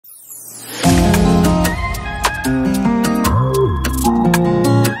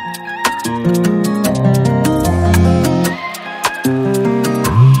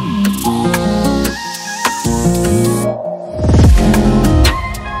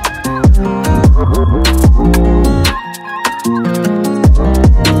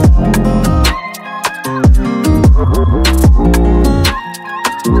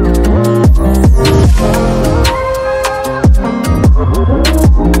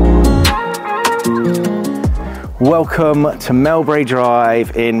Welcome to Melbray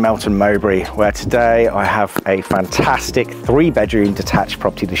Drive in Melton, Mowbray, where today I have a fantastic 3-bedroom detached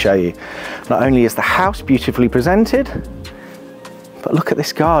property to show you. Not only is the house beautifully presented, but look at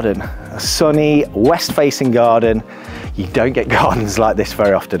this garden, a sunny west-facing garden. You don't get gardens like this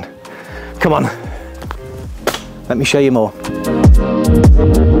very often. Come on, let me show you more.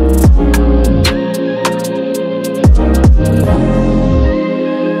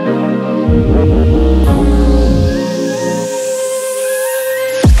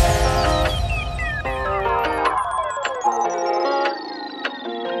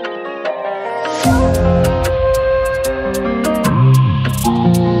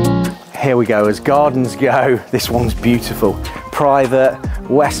 Here we go, as gardens go, this one's beautiful. Private,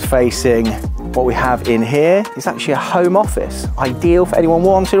 west facing. What we have in here is actually a home office. Ideal for anyone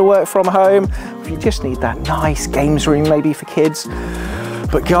wanting to work from home, if you just need that nice games room maybe for kids.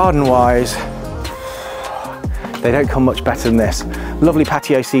 But garden wise, they don't come much better than this. Lovely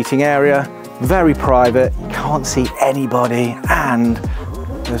patio seating area, very private, you can't see anybody, and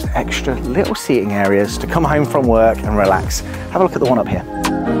there's extra little seating areas to come home from work and relax. Have a look at the one up here.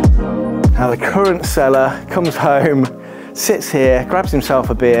 Now the current seller comes home, sits here, grabs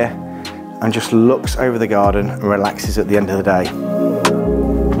himself a beer and just looks over the garden and relaxes at the end of the day.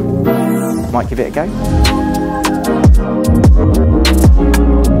 Might give it a go.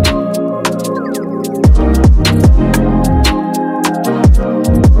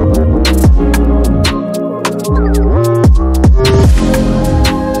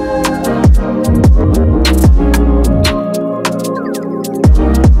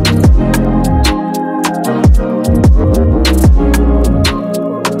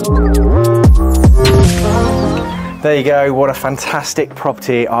 There you go, what a fantastic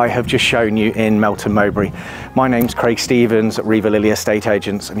property I have just shown you in Melton Mowbray. My name's Craig Stevens at Riva Lily Estate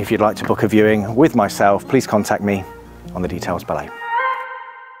Agents, and if you'd like to book a viewing with myself, please contact me on the details below.